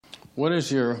What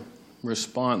is your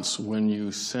response when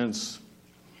you sense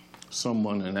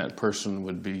someone and that person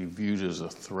would be viewed as a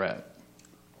threat?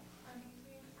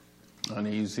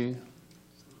 Uneasy?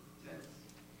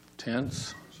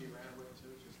 Tense?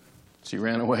 She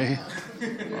ran away?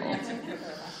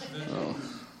 Oh.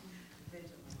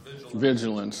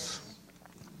 Vigilance.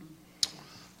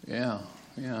 Yeah.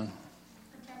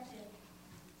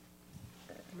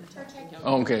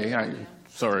 Okay,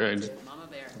 sorry. Mama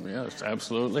bear. Yes,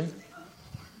 absolutely.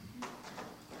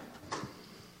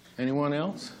 Anyone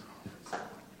else?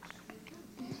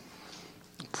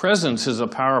 Presence is a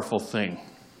powerful thing.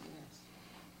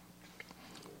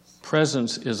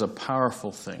 Presence is a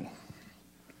powerful thing.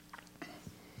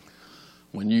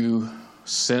 When you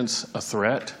sense a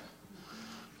threat,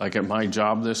 like at my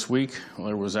job this week,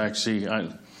 there was actually,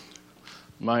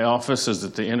 my office is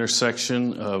at the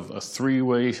intersection of a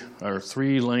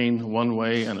three-lane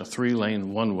one-way and a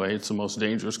three-lane one-way. It's the most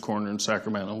dangerous corner in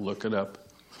Sacramento. Look it up.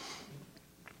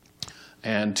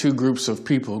 And two groups of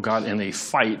people got in a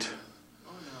fight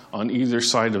on either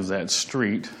side of that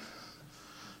street.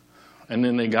 And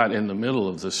then they got in the middle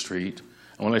of the street.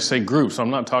 And when I say groups, I'm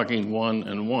not talking one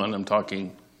and one. I'm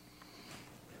talking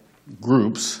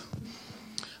groups.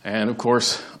 And, of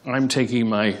course, I'm taking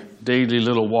my daily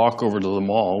little walk over to the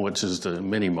mall, which is the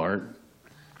Mini Mart.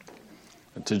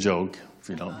 It's a joke, if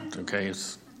you don't. Okay,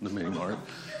 it's the Mini Mart,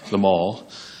 the mall.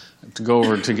 To go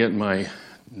over to get my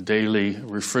daily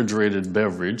refrigerated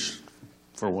beverage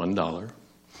for $1.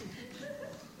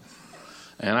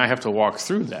 And I have to walk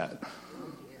through that.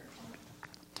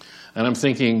 And I'm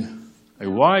thinking, a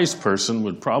wise person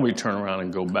would probably turn around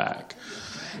and go back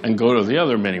and go to the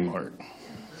other Mini Mart.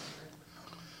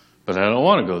 But I don't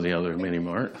want to go to the other Mini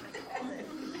Mart.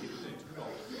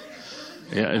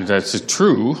 Yeah, that's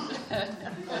true.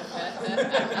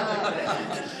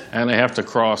 And I have to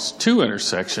cross two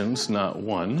intersections, not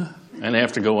one. And I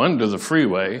have to go under the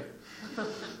freeway,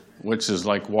 which is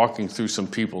like walking through some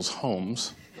people's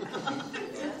homes.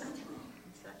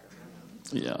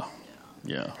 Yeah.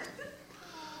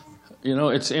 You know,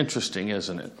 it's interesting,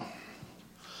 isn't it?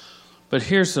 But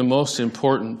here's the most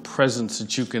important presence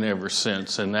that you can ever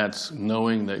sense, and that's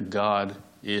knowing that God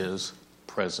is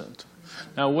present.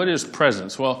 Now, what is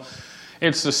presence? Well,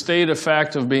 it's the state of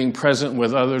fact of being present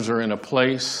with others or in a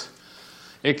place.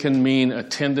 It can mean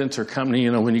attendance or company.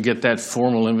 You know, when you get that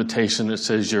formal invitation that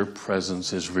says your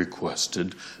presence is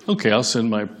requested. Okay, I'll send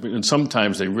my... And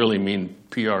sometimes they really mean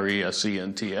presents.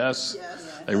 Yes.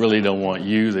 They really don't want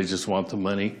you. They just want the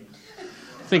money.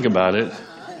 Think about it.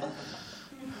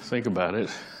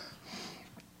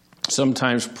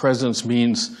 Sometimes presence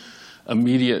means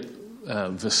immediate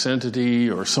vicinity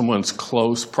or someone's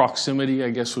close. Proximity, I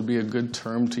guess, would be a good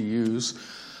term to use.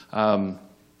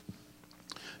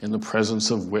 In the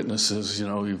presence of witnesses, you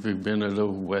know, you've been at a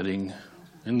wedding.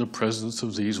 In the presence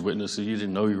of these witnesses, you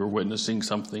didn't know you were witnessing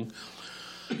something.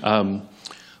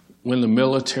 When the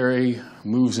military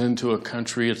moves into a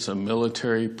country, it's a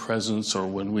military presence, or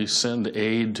when we send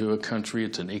aid to a country,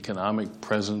 it's an economic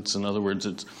presence. In other words,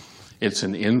 it's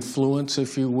an influence,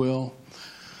 if you will.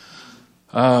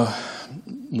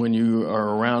 When you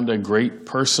are around a great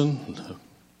person,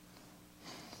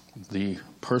 the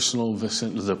personal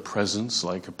vicinity, the presence,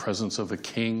 like a presence of a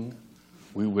king,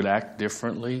 we would act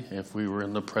differently if we were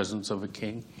in the presence of a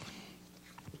king.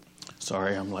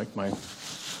 Sorry, I'm like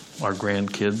our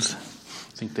grandkids.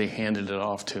 I think they handed it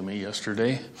off to me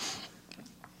yesterday.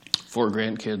 4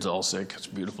 grandkids, all sick. It's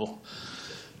beautiful.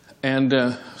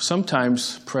 And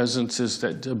sometimes presence is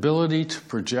that ability to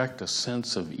project a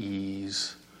sense of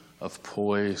ease, of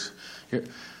poise.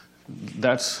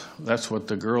 That's what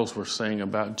the girls were saying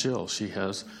about Jill.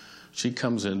 She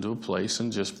comes into a place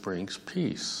and just brings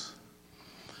peace.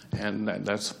 And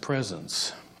that's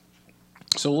presence.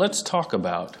 So let's talk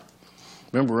about...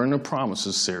 Remember, we're in a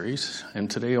Promises series,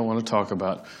 and today I want to talk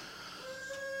about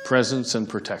presence and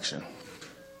protection.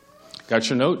 Got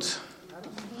your notes?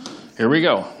 Here we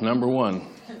go. Number 1.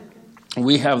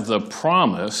 We have the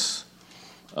promise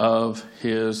of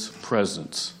His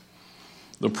presence.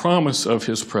 The promise of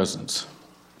His presence.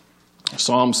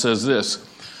 Psalm says this,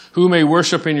 "Who may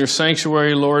worship in your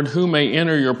sanctuary, Lord? Who may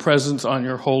enter your presence on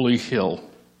your holy hill?"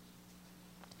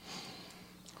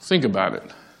 Think about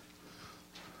it.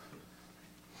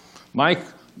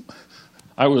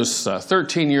 I was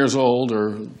 13 years old,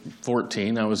 or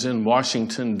 14. I was in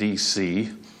Washington, D.C.,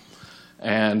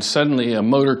 and suddenly a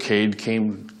motorcade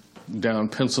came down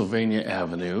Pennsylvania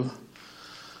Avenue,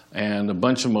 and a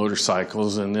bunch of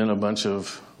motorcycles, and then a bunch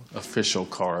of official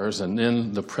cars, and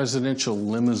then the presidential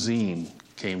limousine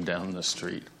came down the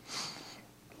street.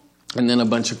 And then a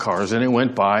bunch of cars, and it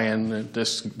went by, and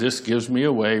this gives me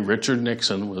away. Richard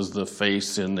Nixon was the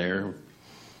face in their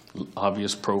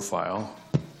obvious profile.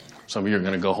 Some of you are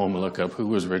going to go home and look up who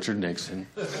was Richard Nixon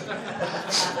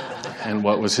and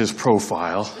what was his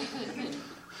profile.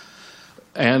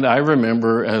 And I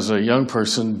remember as a young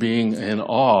person being in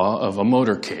awe of a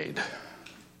motorcade.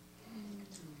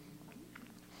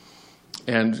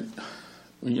 And,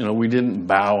 you know, we didn't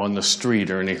bow on the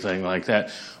street or anything like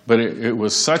that, but it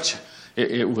was something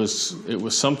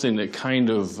that kind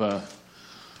of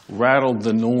rattled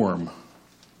the norm.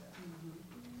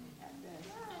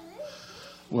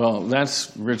 Well,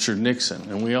 that's Richard Nixon,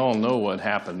 and we all know what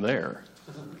happened there.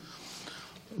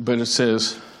 But it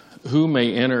says, who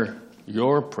may enter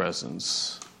your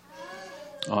presence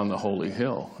on the holy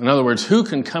hill? In other words, who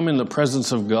can come in the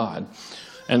presence of God?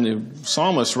 And the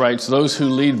psalmist writes, those who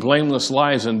lead blameless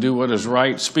lives and do what is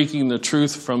right, speaking the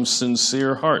truth from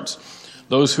sincere hearts.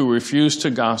 Those who refuse to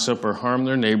gossip or harm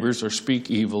their neighbors or speak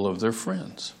evil of their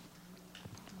friends.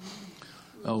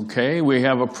 Okay, we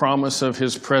have a promise of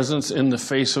his presence in the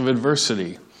face of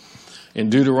adversity. In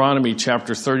Deuteronomy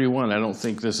chapter 31, I don't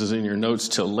think this is in your notes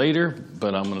till later,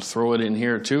 but I'm going to throw it in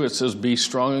here too. It says, be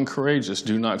strong and courageous.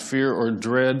 Do not fear or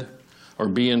dread or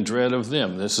be in dread of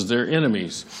them. This is their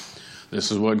enemies. This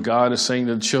is what God is saying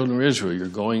to the children of Israel. You're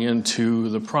going into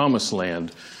the promised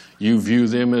land. You view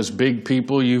them as big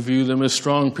people. You view them as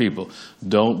strong people.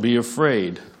 Don't be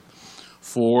afraid,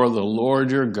 for the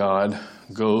Lord your God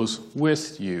goes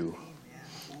with you.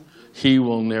 He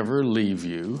will never leave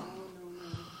you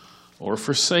or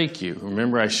forsake you.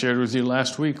 Remember, I shared with you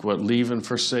last week what leave and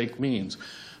forsake means.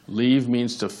 Leave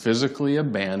means to physically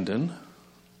abandon.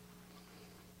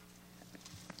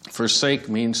 Forsake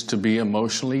means to be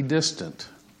emotionally distant.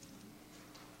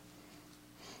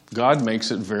 God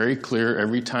makes it very clear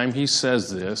every time he says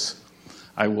this,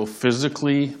 I will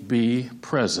physically be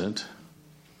present.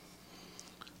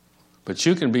 But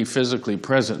you can be physically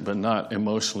present but not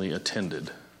emotionally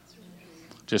attended.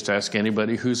 Just ask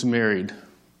anybody who's married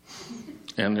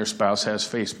and their spouse has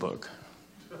Facebook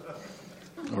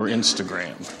or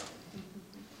Instagram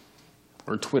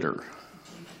or Twitter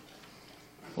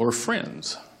or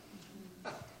friends.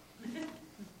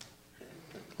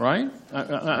 Right?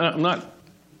 I'm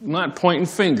not pointing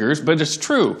fingers, but it's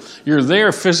true. You're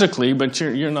there physically, but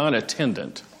you're not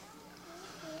attendant.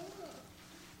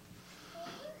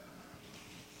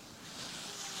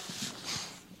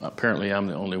 Apparently, I'm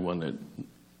the only one that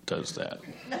does that.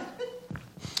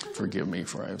 Forgive me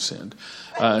for I have sinned.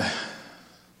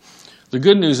 The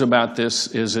good news about this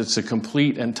is it's a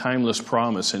complete and timeless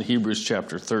promise in Hebrews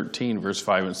chapter 13, verse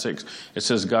 5 and 6. It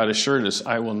says, God assured us,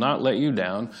 I will not let you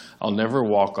down. I'll never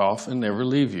walk off and never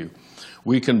leave you.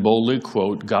 We can boldly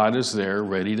quote, God is there,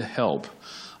 ready to help.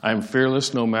 I am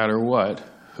fearless no matter what.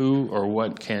 Who or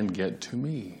what can get to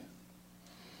me?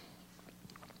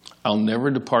 I'll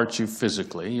never depart you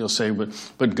physically. You'll say,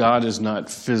 but God is not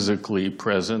physically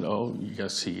present. Oh,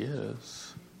 yes, he is.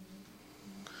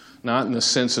 Not in the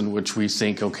sense in which we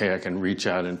think, okay, I can reach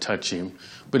out and touch him,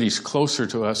 but he's closer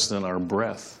to us than our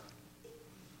breath.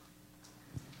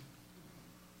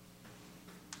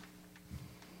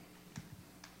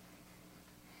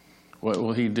 What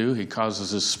will he do? He causes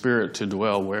his spirit to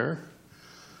dwell where?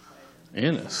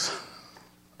 In us.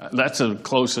 That's the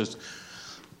closest.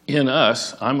 In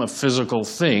us, I'm a physical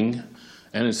thing,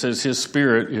 and it says his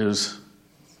spirit is,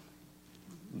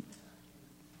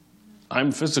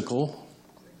 I'm physical.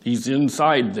 He's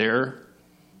inside there.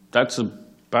 That's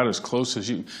about as close as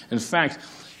you. In fact,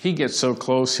 he gets so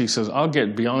close, he says, I'll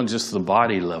get beyond just the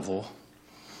body level.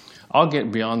 I'll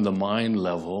get beyond the mind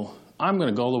level. I'm going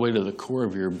to go all the way to the core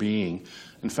of your being.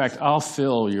 In fact, I'll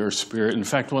fill your spirit. In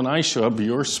fact, when I show up,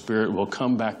 your spirit will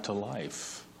come back to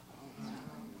life.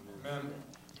 Amen.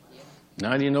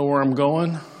 Now do you know where I'm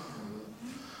going?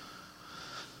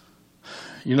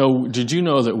 You know, did you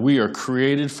know that we are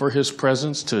created for his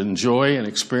presence, to enjoy and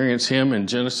experience him? In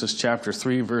Genesis chapter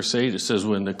 3, verse 8, it says,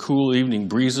 when the cool evening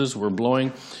breezes were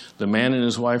blowing, the man and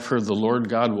his wife heard the Lord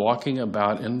God walking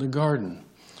about in the garden.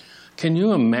 Can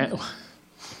you imagine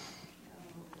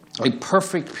a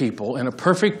perfect people in a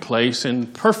perfect place, in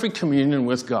perfect communion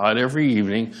with God every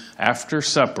evening after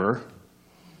supper,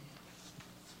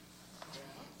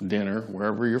 dinner,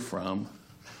 wherever you're from,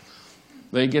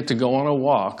 they get to go on a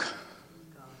walk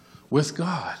with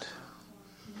God.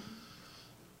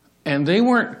 And they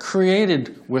weren't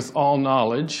created with all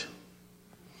knowledge.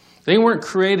 They weren't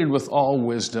created with all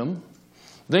wisdom.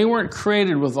 They weren't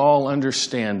created with all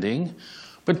understanding.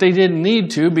 But they didn't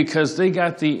need to, because they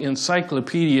got the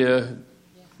encyclopedia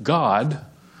God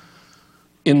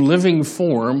in living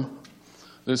form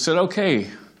that said, okay,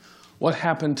 What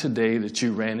happened today that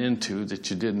you ran into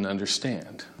that you didn't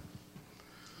understand?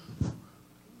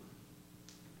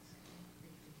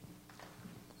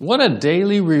 What a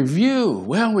daily review.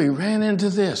 Well, we ran into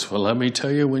this. Well, let me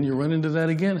tell you when you run into that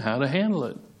again, how to handle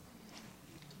it.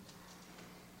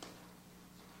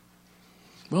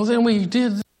 Well, then we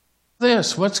did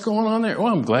this. What's going on there?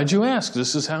 Well, I'm glad you asked.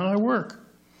 This is how I work.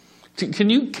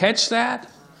 Can you catch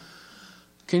that?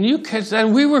 Can you catch that?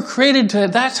 We were created to,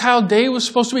 that's how day was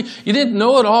supposed to be. You didn't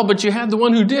know it all, but you had the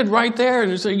one who did right there.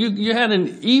 And so you had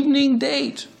an evening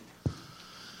date.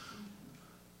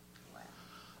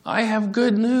 I have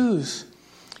good news.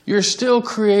 You're still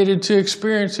created to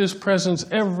experience His presence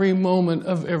every moment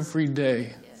of every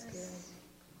day.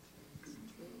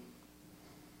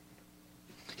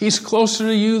 He's closer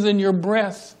to you than your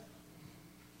breath.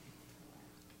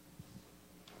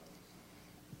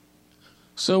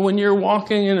 So when you're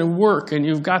walking in a work and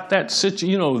you've got that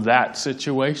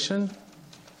situation,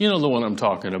 you know the one I'm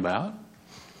talking about.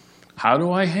 How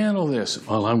do I handle this?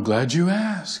 Well, I'm glad you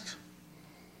asked.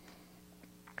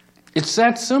 It's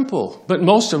that simple. But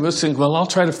most of us think, well, I'll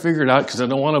try to figure it out because I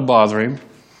don't want to bother him.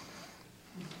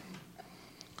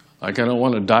 Like I don't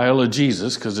want to dial a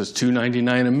Jesus because it's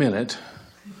 $2.99 a minute.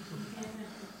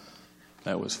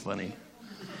 That was funny.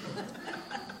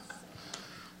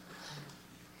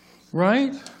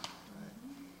 Right?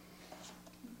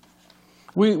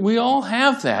 We all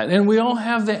have that, and we all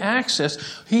have the access.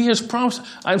 He has promised.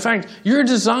 In fact, you're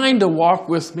designed to walk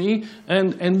with me,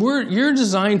 and you're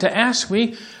designed to ask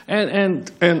me, and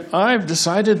I've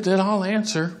decided that I'll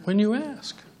answer when you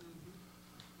ask.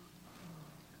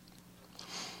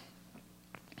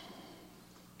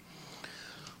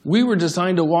 We were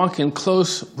designed to walk in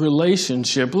close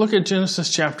relationship. Look at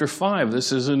Genesis chapter 5.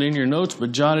 This isn't in your notes,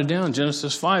 but jot it down.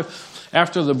 Genesis 5.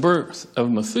 After the birth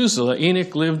of Methuselah,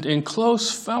 Enoch lived in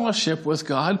close fellowship with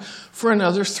God for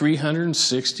another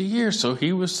 360 years. So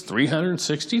he was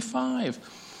 365.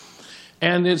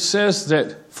 And it says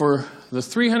that for the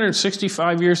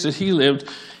 365 years that he lived,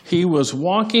 he was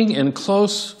walking in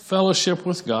close fellowship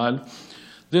with God.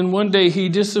 Then one day he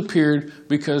disappeared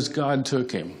because God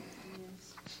took him.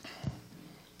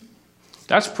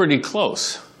 That's pretty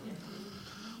close.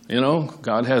 You know,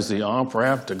 God has the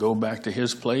on-ramp to go back to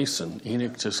his place, and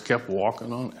Enoch just kept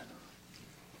walking on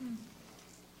it.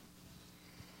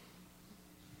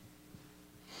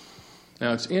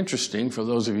 Now, it's interesting for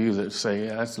those of you that say,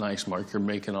 yeah, that's nice, Mark, you're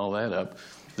making all that up.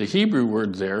 The Hebrew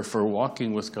word there for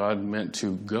walking with God meant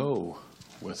to go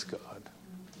with God.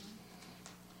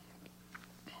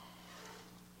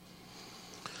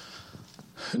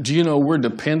 Do you know we're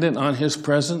dependent on his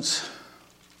presence?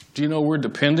 Do you know we're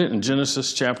dependent? In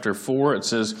Genesis chapter 4, it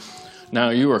says, now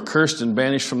you are cursed and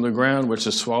banished from the ground, which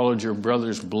has swallowed your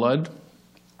brother's blood.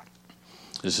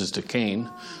 This is to Cain.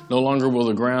 No longer will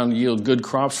the ground yield good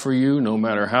crops for you, no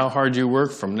matter how hard you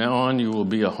work. From now on, you will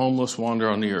be a homeless wanderer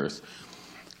on the earth.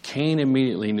 Cain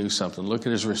immediately knew something. Look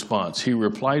at his response. He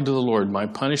replied to the Lord, my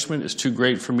punishment is too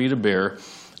great for me to bear.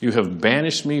 You have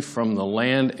banished me from the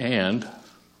land and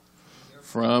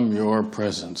from your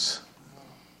presence.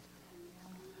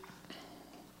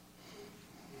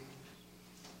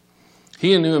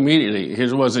 He knew immediately.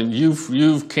 It wasn't,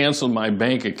 you've canceled my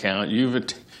bank account.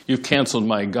 You've canceled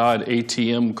my God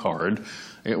ATM card.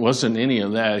 It wasn't any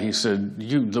of that. He said,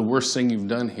 the worst thing you've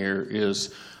done here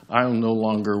is I will no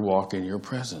longer walk in your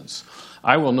presence.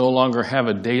 I will no longer have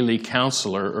a daily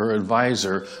counselor or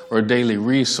advisor or a daily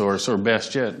resource, or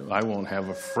best yet, I won't have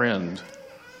a friend.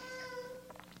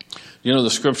 You know,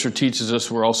 the scripture teaches us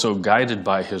we're also guided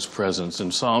by his presence.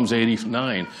 In Psalms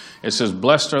 89, it says,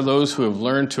 blessed are those who have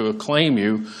learned to acclaim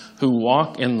you, who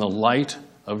walk in the light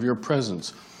of your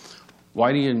presence.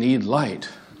 Why do you need light?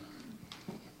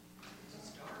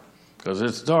 Because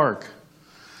it's dark.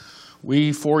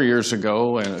 We, 4 years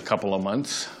ago and a couple of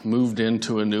months, moved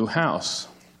into a new house.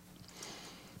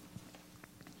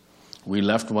 We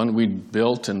left one we'd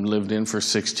built and lived in for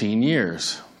 16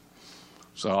 years.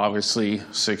 So obviously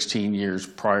 16 years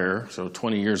prior, so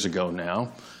 20 years ago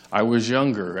now, I was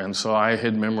younger, and so I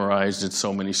had memorized it's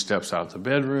so many steps out the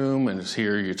bedroom, and it's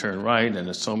here you turn right, and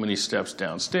it's so many steps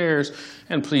downstairs,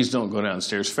 and please don't go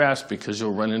downstairs fast because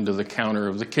you'll run into the counter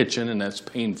of the kitchen, and that's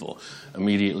painful.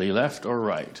 Immediately left or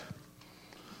right.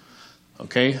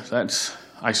 Okay,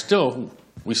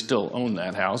 we still own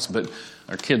that house, but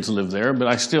our kids live there, but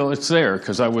it's there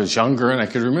because I was younger and I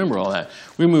could remember all that.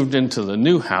 We moved into the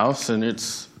new house, and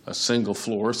it's a single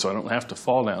floor, so I don't have to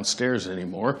fall downstairs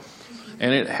anymore.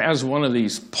 And it has one of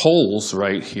these poles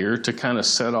right here to kind of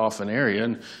set off an area.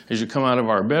 And as you come out of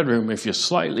our bedroom, if you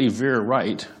slightly veer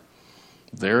right,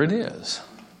 there it is.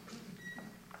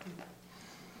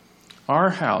 Our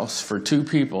house for 2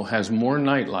 people has more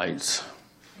night lights.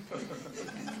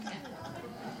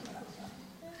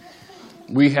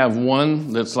 We have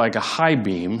one that's like a high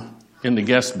beam in the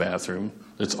guest bathroom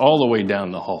that's all the way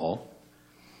down the hall,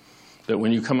 that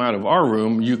when you come out of our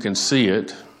room, you can see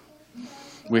it.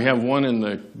 We have one in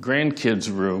the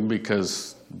grandkids' room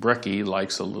because Brecky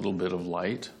likes a little bit of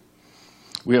light.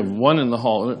 We have one in the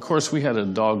hall. And of course, we had a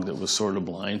dog that was sort of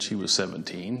blind. She was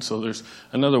 17. So there's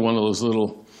another one of those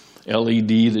little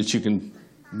LED that you can,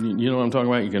 you know what I'm talking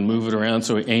about? You can move it around.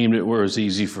 So we aimed it where it was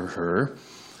easy for her.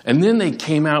 And then they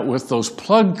came out with those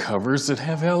plug covers that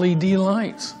have LED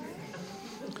lights.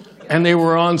 And they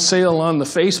were on sale on the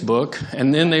Facebook.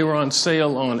 And then they were on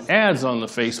sale on ads on the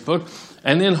Facebook.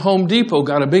 And then Home Depot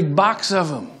got a big box of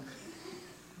them.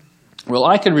 Well,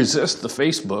 I could resist the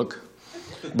Facebook,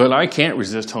 but I can't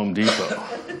resist Home Depot.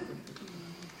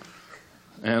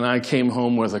 And I came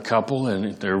home with a couple,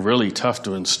 and they're really tough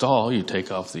to install. You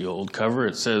take off the old cover.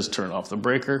 It says turn off the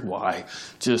breaker. Why?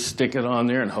 Just stick it on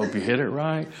there and hope you hit it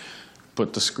right.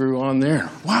 Put the screw on there.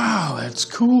 Wow, that's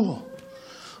cool.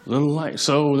 Little light.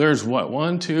 So there's what?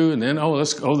 1, 2, and then,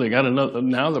 they got another.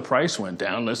 Now the price went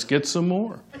down. Let's get some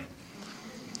more.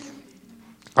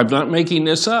 I'm not making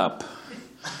this up.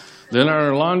 Then in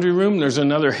our laundry room, there's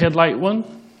another headlight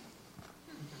one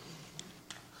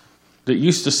that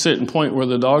used to sit and point where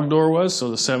the dog door was,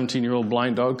 so the 17-year-old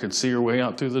blind dog could see her way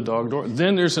out through the dog door.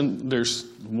 Then there's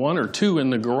 1 or 2 in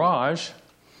the garage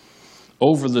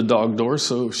over the dog door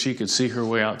so she could see her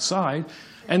way outside.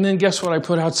 And then guess what I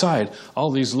put outside?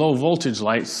 All these low voltage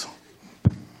lights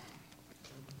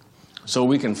so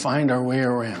we can find our way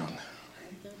around.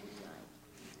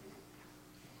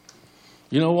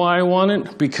 You know why I want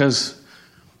it? Because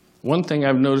one thing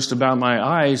I've noticed about my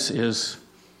eyes is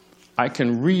I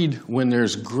can read when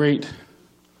there's great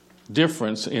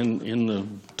difference in the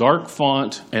dark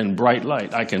font and bright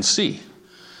light. I can see.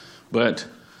 But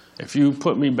if you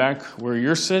put me back where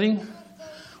you're sitting,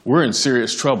 we're in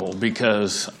serious trouble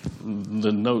because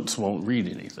the notes won't read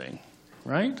anything,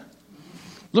 right?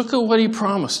 Look at what he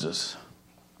promised us.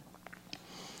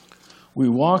 We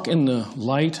walk in the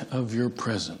light of your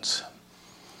presence.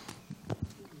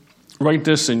 Write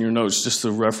this in your notes, just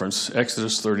to reference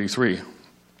Exodus 33.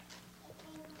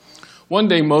 One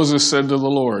day Moses said to the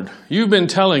Lord, "You've been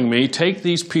telling me, take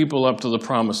these people up to the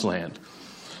promised land.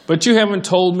 But you haven't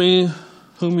told me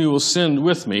whom you will send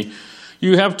with me.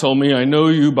 You have told me, I know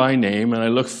you by name, and I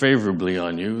look favorably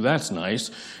on you." That's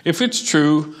nice. "If it's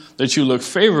true that you look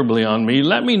favorably on me,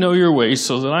 let me know your ways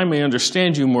so that I may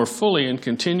understand you more fully and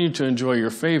continue to enjoy your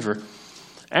favor.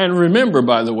 And remember,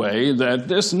 by the way, that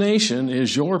this nation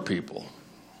is your people."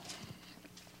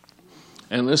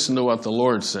 And listen to what the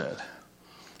Lord said.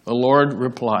 The Lord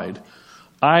replied,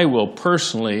 "I will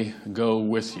personally go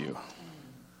with you."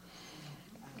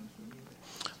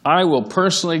 "I will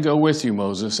personally go with you,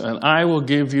 Moses, and I will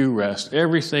give you rest.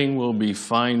 Everything will be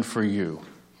fine for you."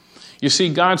 You see,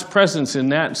 God's presence in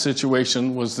that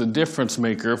situation was the difference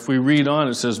maker. If we read on,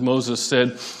 it says, Moses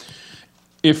said,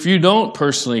 "If you don't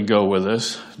personally go with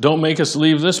us, don't make us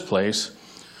leave this place.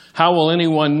 How will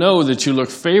anyone know that you look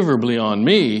favorably on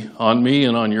me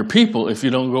and on your people if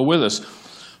you don't go with us?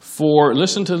 For,"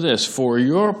 listen to this, "for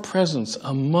your presence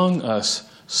among us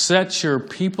sets your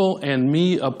people and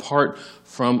me apart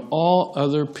from all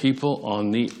other people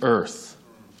on the earth."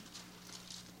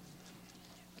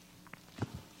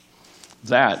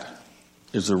 That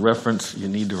is a reference you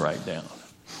need to write down.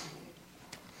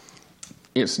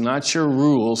 It's not your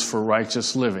rules for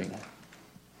righteous living,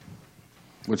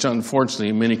 which unfortunately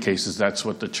in many cases that's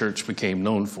what the church became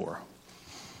known for.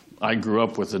 I grew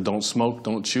up with the don't smoke,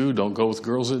 don't chew, don't go with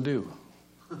girls that do.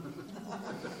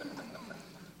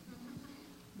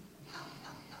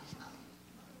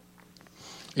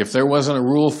 If there wasn't a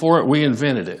rule for it, we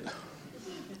invented it.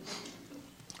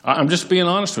 I'm just being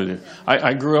honest with you.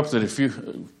 I grew up that if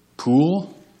you,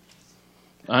 pool,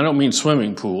 I don't mean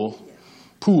swimming pool,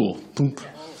 pool.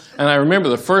 And I remember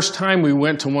the first time we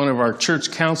went to one of our church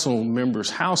council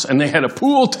members' house and they had a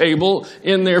pool table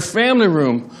in their family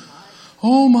room.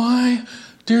 Oh my,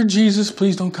 dear Jesus,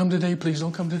 please don't come today. Please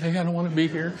don't come today. I don't want to be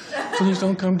here. Please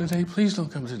don't come today. Please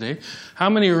don't come today. How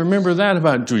many remember that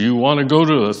about, do you want to go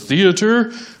to a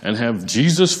theater and have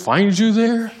Jesus find you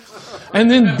there?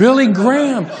 And then Billy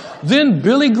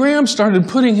Graham started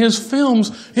putting his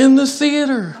films in the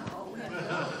theater.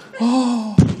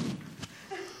 Oh.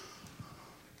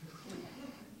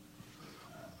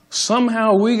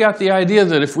 Somehow we got the idea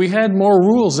that if we had more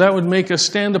rules, that would make us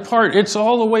stand apart. It's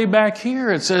all the way back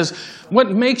here. It says, what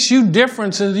makes you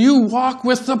different is you walk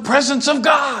with the presence of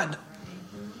God.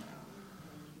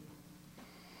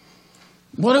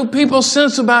 What do people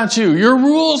sense about you? Your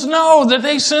rules? No, that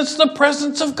they sense the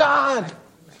presence of God.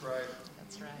 That's right.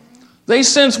 That's right. They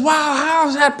sense, wow, how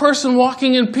is that person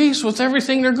walking in peace with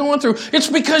everything they're going through? It's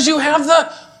because you have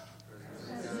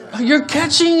you're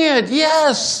catching it.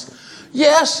 Yes.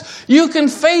 Yes. You can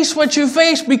face what you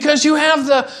face because you have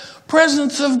the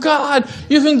presence of God.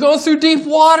 You can go through deep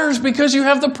waters because you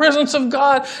have the presence of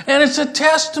God. And it's a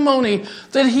testimony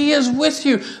that He is with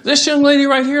you. This young lady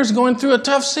right here is going through a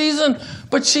tough season,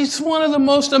 but she's one of the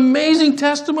most amazing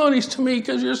testimonies to me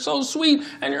because you're so sweet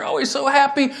and you're always so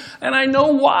happy. And I know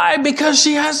why, because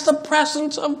she has the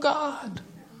presence of God.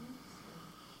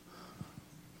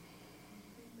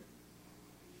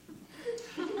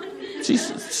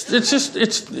 It's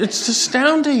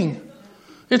astounding.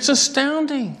 It's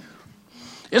astounding.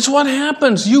 It's what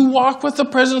happens. You walk with the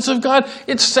presence of God.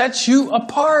 It sets you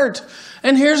apart.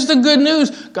 And here's the good news.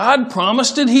 God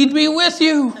promised that He'd be with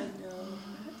you. Thank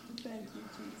you,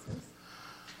 Jesus.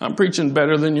 I'm preaching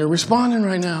better than you're responding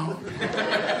right now.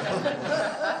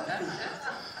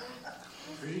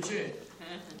 Preach it.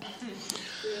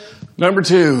 Number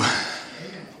 2.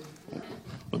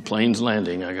 The plane's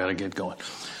landing. I got to get going.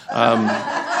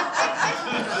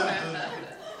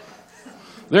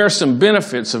 There are some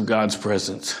benefits of God's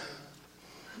presence.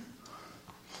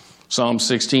 Psalm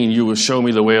 16, you will show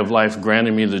me the way of life,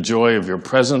 granting me the joy of your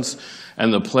presence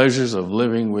and the pleasures of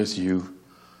living with you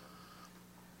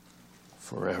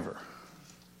forever.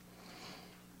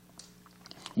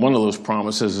 One of those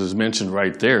promises is mentioned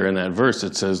right there in that verse.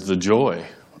 It says the joy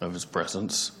of His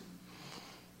presence.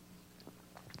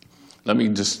 Let me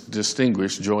just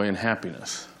distinguish joy and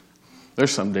happiness.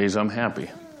 There's some days I'm happy.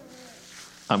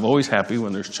 I'm always happy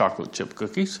when there's chocolate chip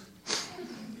cookies.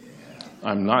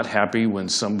 I'm not happy when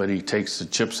somebody takes the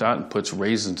chips out and puts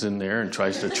raisins in there and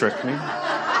tries to trick me.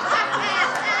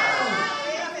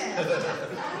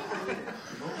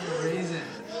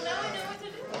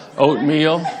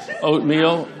 Oatmeal,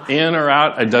 in or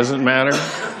out, it doesn't matter.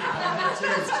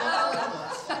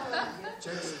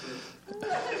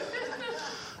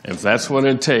 If that's what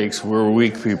it takes, we're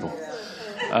weak people.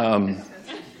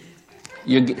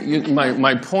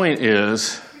 My point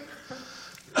is,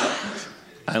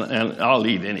 and I'll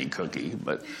eat any cookie,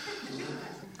 but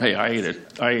hey, I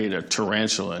ate a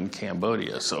tarantula in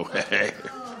Cambodia, so hey,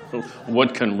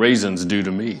 what can raisins do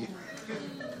to me?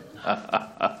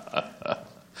 I'll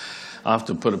have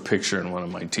to put a picture in one of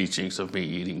my teachings of me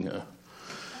eating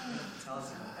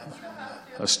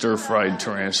a stir-fried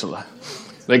tarantula.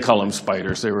 They call them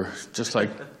spiders. They were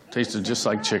tasted just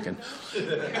like chicken.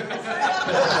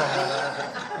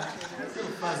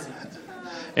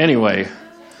 Anyway,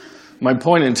 my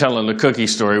point in telling the cookie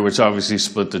story, which obviously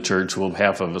split the church, well,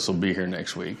 half of us will be here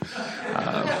next week.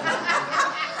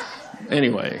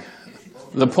 Anyway,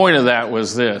 the point of that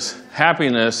was this.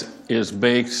 Happiness is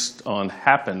based on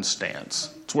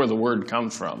happenstance. It's where the word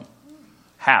comes from.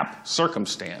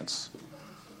 Circumstance.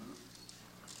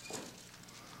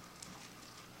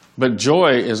 But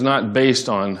joy is not based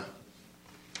on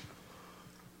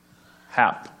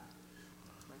hap.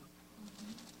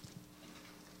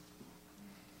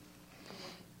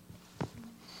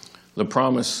 The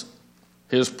promise,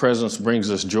 His presence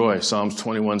brings us joy. Psalms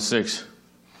 21:6.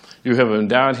 You have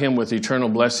endowed Him with eternal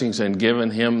blessings and given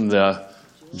Him the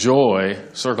joy,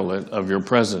 circle it, of your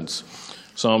presence.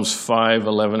 Psalms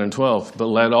 5:11 and 12. But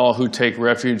let all who take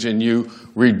refuge in you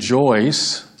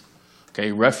rejoice.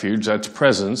 Okay, refuge, that's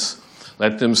presence.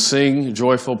 Let them sing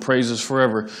joyful praises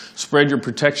forever. Spread your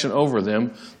protection over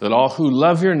them, that all who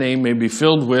love your name may be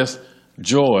filled with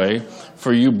joy.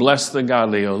 For you bless the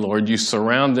godly, O Lord. You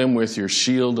surround them with your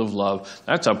shield of love.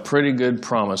 That's a pretty good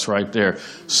promise right there.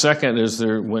 Second is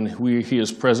when He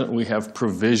is present, we have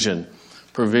provision.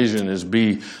 Provision is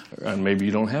B. And maybe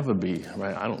you don't have a B,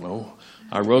 right? I don't know.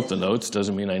 I wrote the notes,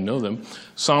 doesn't mean I know them.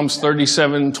 Psalms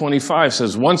 37:25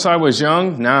 says, once I was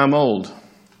young, now I'm old.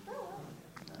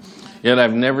 Yet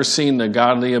I've never seen the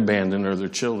godly abandoned or their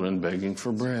children begging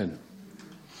for bread.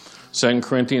 2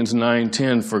 Corinthians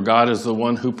 9:10, for God is the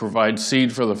one who provides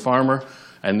seed for the farmer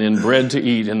and then bread to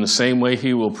eat. In the same way,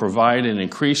 He will provide and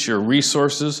increase your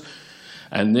resources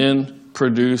and then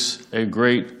produce a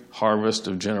great harvest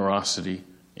of generosity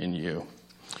in you.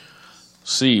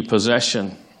 C,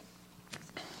 possession.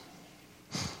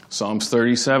 Psalms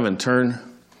 37, turn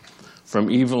from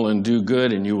evil and do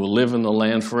good, and you will live in the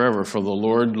land forever. For the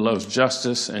Lord loves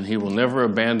justice, and He will never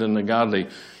abandon the godly.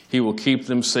 He will keep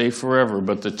them safe forever.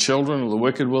 But the children of the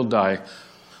wicked will die.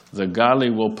 The godly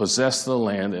will possess the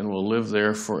land and will live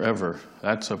there forever.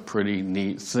 That's a pretty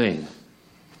neat thing.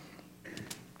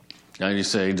 Now you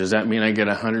say, does that mean I get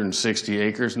 160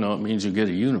 acres? No, it means you get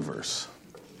a universe.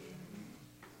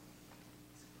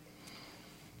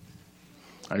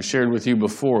 I shared with you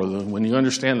before that when you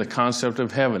understand the concept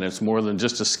of heaven, it's more than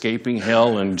just escaping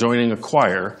hell and joining a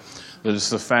choir. That it's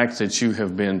the fact that you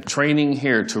have been training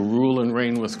here to rule and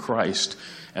reign with Christ.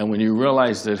 And when you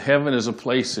realize that heaven is a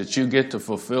place that you get to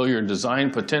fulfill your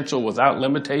design potential without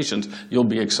limitations, you'll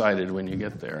be excited when you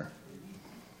get there.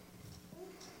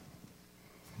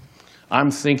 I'm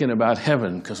thinking about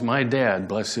heaven because my dad,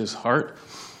 bless his heart,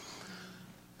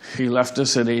 he left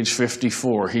us at age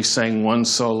 54. He sang one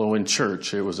solo in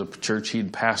church. It was a church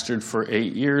he'd pastored for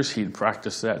 8 years. He'd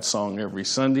practiced that song every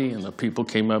Sunday, and the people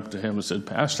came up to him and said,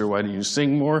 "Pastor, why don't you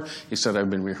sing more?" He said, "I've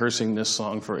been rehearsing this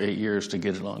song for 8 years to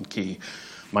get it on key."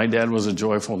 My dad was a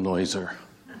joyful noiser.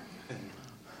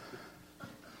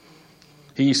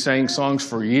 He sang songs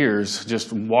for years,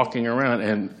 just walking around,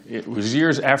 and it was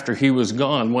years after he was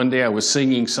gone. One day I was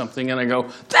singing something, and I go,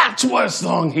 "That's what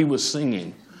song he was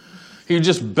singing." He would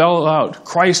just bell out,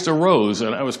 "Christ arose,"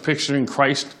 and I was picturing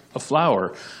Christ a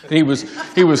flower. And he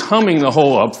was humming the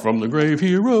whole "Up from the grave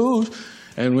he arose."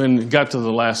 And when it got to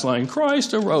the last line,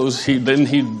 "Christ arose," then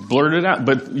he blurted out,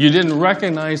 but you didn't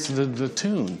recognize the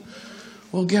tune.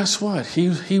 Well, guess what?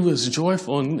 He was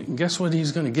joyful, and guess what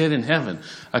he's going to get in heaven?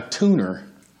 A tuner.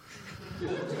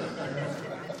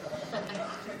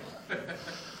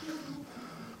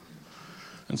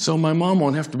 And so my mom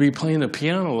won't have to be playing the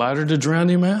piano louder to drown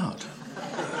him out.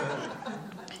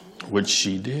 Which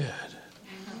she did.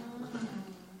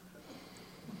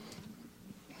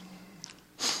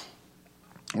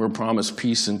 We're promised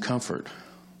peace and comfort.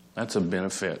 That's a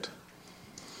benefit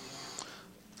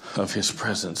of his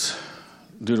presence.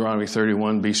 Deuteronomy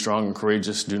 31, "Be strong and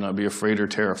courageous. Do not be afraid or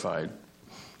terrified.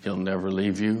 He'll never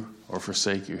leave you or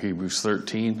forsake you." Hebrews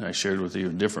 13, I shared with you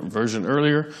a different version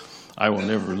earlier. "I will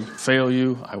never fail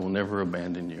you. I will never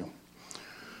abandon you."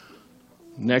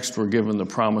 Next, we're given the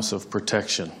promise of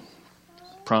protection.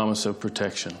 Promise of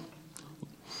protection.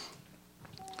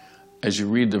 As you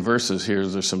read the verses here,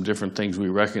 there's some different things we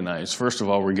recognize. First of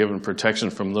all, we're given protection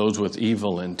from those with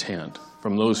evil intent,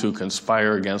 from those who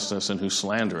conspire against us and who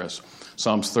slander us.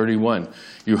 Psalms 31,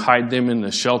 "You hide them in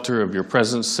the shelter of your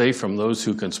presence, safe from those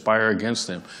who conspire against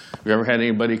them." Have you ever had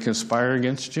anybody conspire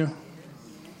against you?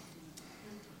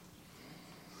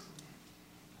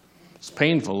 It's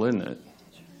painful, isn't it?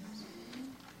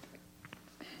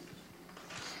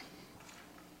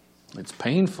 It's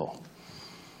painful.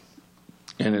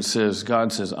 And it says,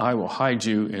 God says, "I will hide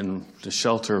you in the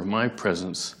shelter of my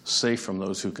presence, safe from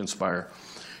those who conspire."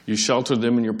 You shelter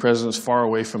them in your presence, far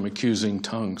away from accusing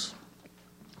tongues.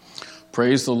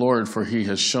 Praise the Lord, for he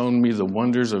has shown me the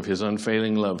wonders of his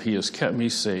unfailing love. He has kept me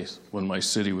safe when my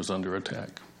city was under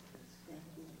attack.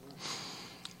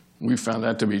 We found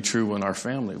that to be true when our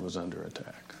family was under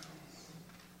attack.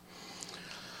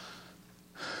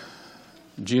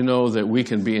 Do you know that we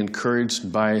can be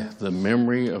encouraged by the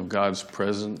memory of God's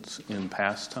presence in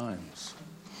past times?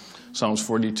 Psalms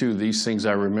 42, "These things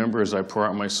I remember as I pour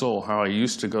out my soul, how I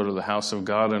used to go to the house of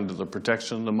God under the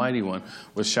protection of the Mighty One,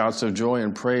 with shouts of joy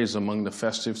and praise among the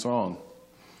festive throng.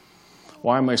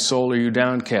 Why, my soul, are you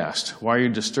downcast? Why are you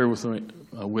disturbed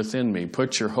within me?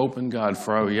 Put your hope in God,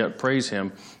 for I will yet praise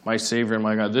him, my Savior and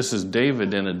my God." This is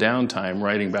David in a downtime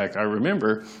writing back. I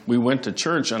remember we went to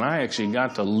church, and I actually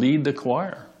got to lead the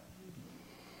choir.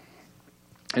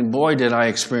 And boy, did I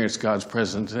experience God's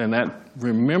presence. And that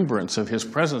remembrance of his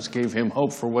presence gave him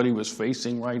hope for what he was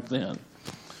facing right then.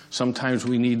 Sometimes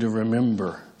we need to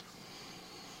remember.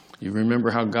 You remember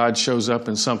how God shows up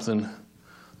in something,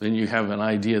 then you have an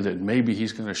idea that maybe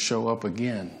he's going to show up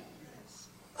again.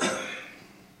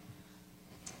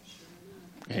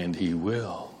 And he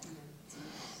will.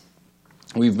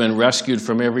 We've been rescued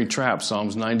from every trap.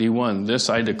 Psalms 91, "This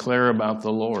I declare about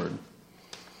the Lord.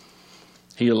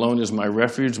 He alone is my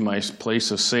refuge, my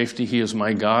place of safety. He is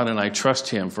my God, and I trust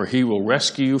him, for he will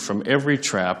rescue you from every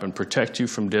trap and protect you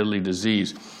from deadly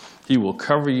disease. He will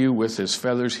cover you with his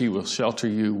feathers. He will shelter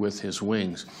you with his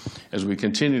wings." As we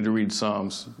continue to read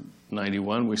Psalms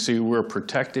 91, we see we're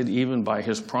protected even by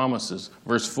his promises.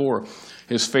 Verse 4,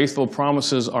 "His faithful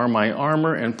promises are my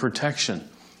armor and protection."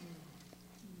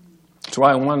 That's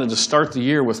why I wanted to start the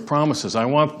year with promises. I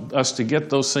want us to get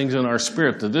those things in our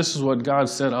spirit, that this is what God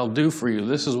said I'll do for you.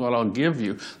 This is what I'll give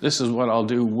you. This is what I'll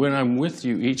do when I'm with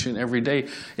you each and every day.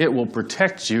 It will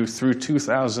protect you through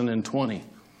 2020.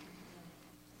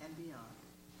 And beyond.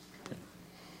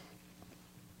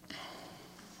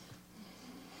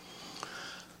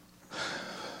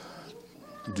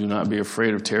 Do not be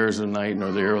afraid of terrors of night,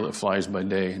 nor the arrow that flies by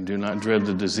day. Do not dread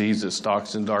the disease that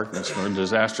stalks in darkness, nor the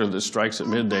disaster that strikes at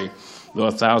midday. Though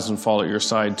 1,000 fall at your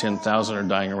side, 10,000 are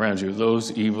dying around you.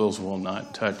 Those evils will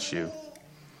not touch you.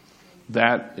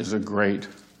 That is a great,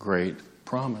 great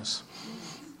promise.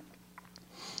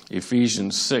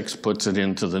 Ephesians 6 puts it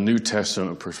into the New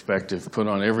Testament perspective. Put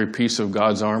on every piece of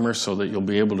God's armor so that you'll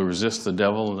be able to resist the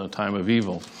devil in the time of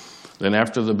evil. Then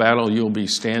after the battle, you'll be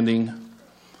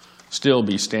still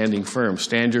be standing firm.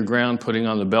 Stand your ground, putting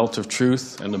on the belt of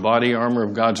truth and the body armor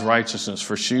of God's righteousness.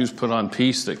 For shoes, put on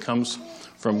peace that comes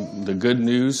from the good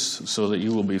news so that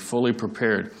you will be fully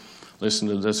prepared. Listen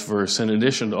to this verse. In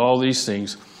addition to all these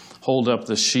things, hold up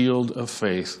the shield of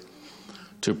faith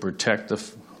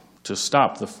to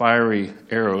stop the fiery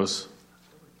arrows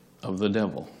of the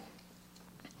devil.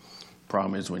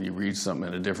 Problem is when you read something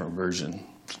in a different version,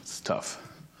 it's tough.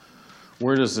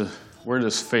 Where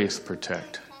does faith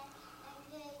protect?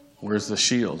 Where's the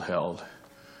shield held?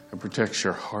 It protects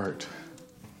your heart.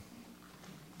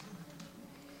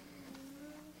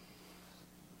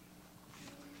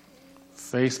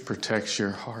 Faith protects your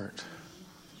heart.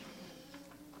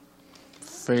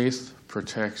 Faith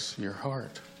protects your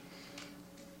heart.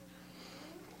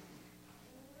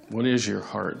 What is your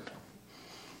heart?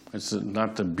 It's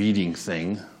not the beating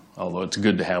thing, although it's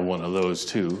good to have one of those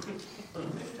too.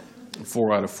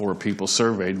 4 out of 4 people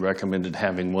surveyed recommended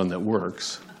having one that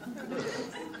works.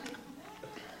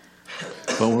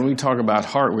 But when we talk about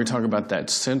heart, we talk about that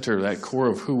center, that core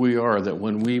of who we are, that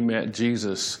when we met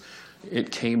Jesus, it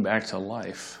came back to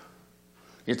life.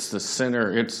 It's the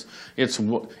center. It's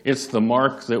the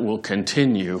mark that will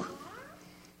continue.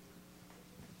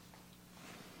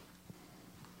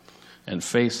 And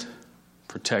faith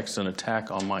protects an attack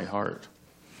on my heart.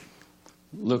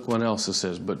 Look what else it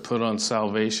says, but put on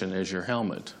salvation as your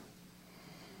helmet.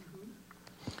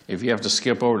 If you have to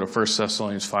skip over to 1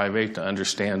 Thessalonians 5:8 to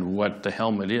understand what the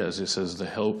helmet is, it says the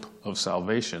hope of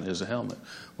salvation is a helmet.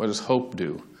 What does hope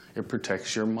do? It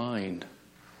protects your mind.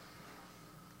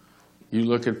 You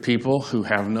look at people who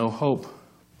have no hope.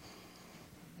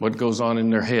 What goes on in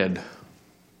their head?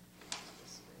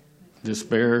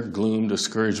 Despair, gloom,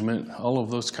 discouragement, all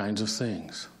of those kinds of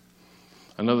things.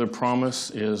 Another promise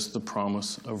is the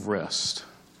promise of rest.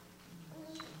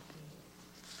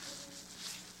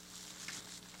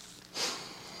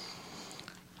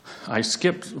 I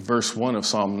skipped verse 1 of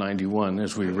Psalm 91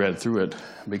 as we read through it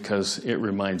because it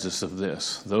reminds us of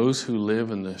this. Those who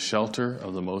live in the shelter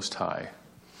of the Most High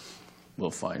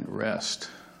will find rest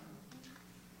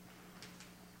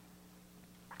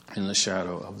in the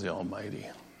shadow of the Almighty.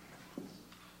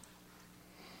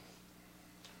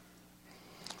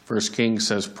 1 Kings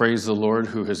says, praise the Lord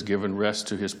who has given rest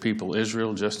to his people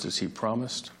Israel, just as he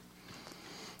promised.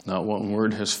 Not one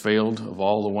word has failed of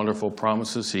all the wonderful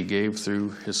promises he gave through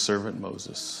his servant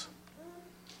Moses.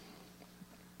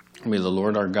 May the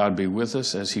Lord our God be with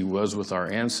us as he was with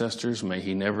our ancestors. May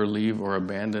he never leave or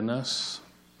abandon us.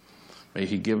 May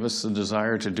he give us the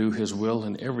desire to do his will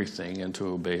in everything and to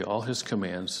obey all his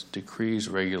commands, decrees,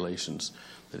 regulations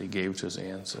that he gave to his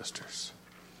ancestors.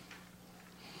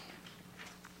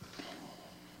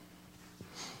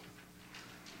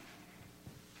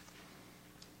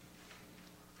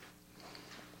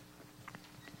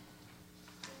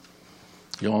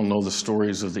 You all know the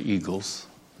stories of the eagles,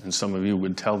 and some of you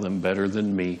would tell them better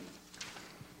than me.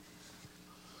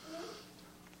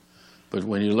 But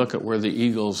when you look at where the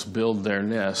eagles build their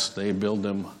nests, they build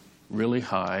them really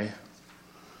high,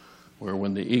 where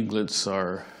when the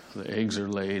the eggs are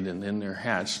laid and then they're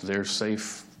hatched, they're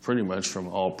safe pretty much from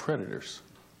all predators.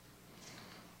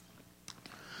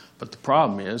 But the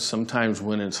problem is, sometimes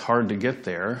when it's hard to get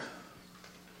there,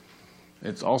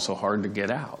 it's also hard to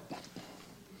get out.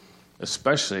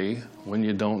 Especially when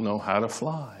you don't know how to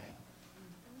fly.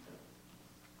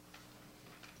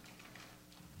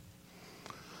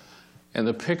 And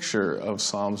the picture of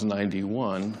Psalms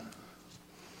 91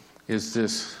 is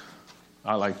this,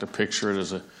 I like to picture it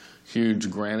as a huge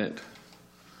granite,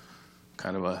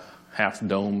 kind of a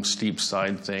half-dome, steep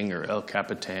side thing, or El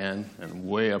Capitan, and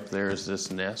way up there is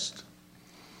this nest.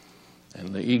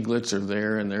 And the eaglets are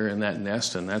there, and they're in that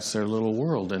nest, and that's their little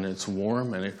world, and it's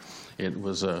warm, and it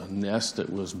was a nest that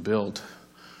was built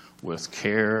with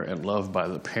care and love by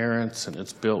the parents, and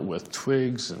it's built with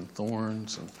twigs and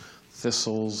thorns and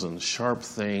thistles and sharp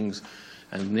things.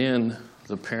 And then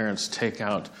the parents take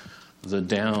out the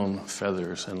down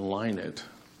feathers and line it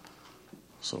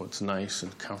so it's nice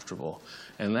and comfortable.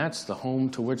 And that's the home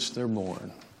to which they're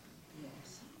born.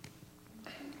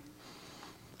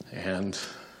 And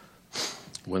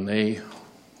when they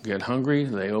get hungry,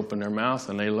 they open their mouth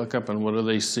and they look up, and what do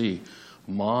they see?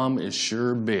 Mom is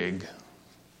sure big.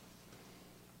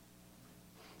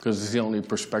 Because it's the only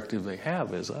perspective they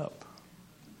have is up.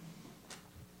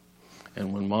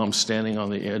 And when mom's standing on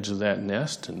the edge of that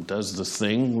nest and does the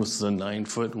thing with the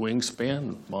 9-foot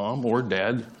wingspan, mom or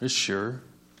dad is sure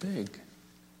big.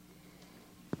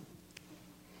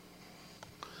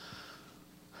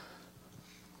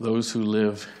 Those who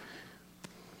live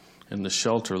in the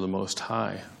shelter of the Most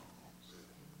High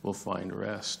will find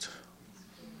rest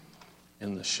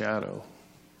in the shadow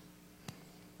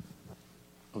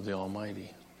of the Almighty.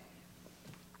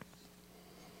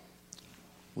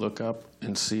 Look up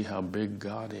and see how big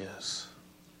God is,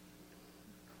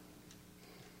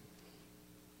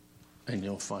 and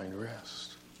you'll find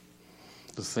rest.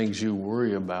 The things you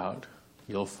worry about,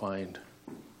 you'll find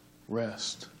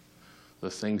rest. The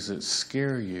things that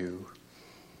scare you,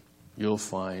 you'll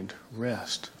find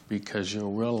rest, because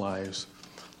you'll realize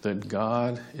that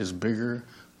God is bigger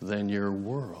than your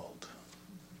world.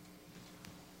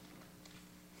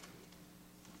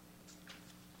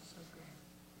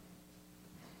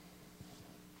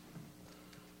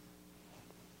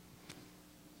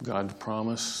 God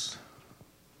promised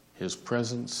His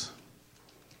presence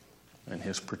and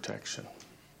His protection.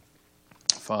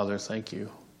 Father, thank you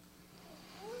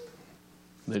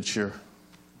that you're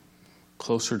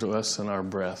closer to us than our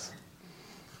breath.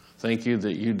 Thank you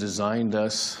that you designed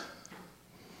us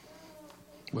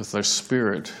with our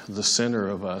spirit, the center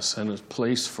of us, and a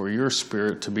place for your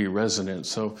spirit to be resident,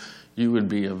 so you would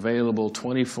be available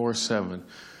 24/7.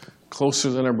 Closer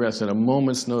than our breath. At a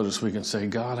moment's notice, we can say,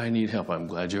 God, I need help. I'm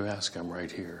glad you asked. I'm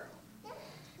right here.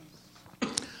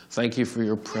 Thank you for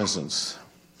your presence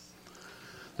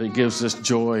that gives us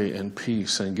joy and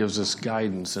peace and gives us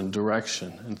guidance and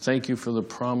direction. And thank you for the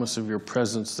promise of your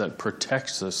presence that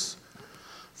protects us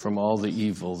from all the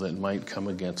evil that might come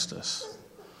against us.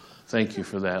 Thank you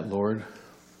for that, Lord.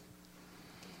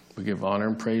 We give honor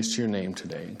and praise to your name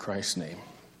today. In Christ's name,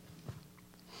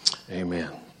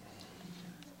 amen.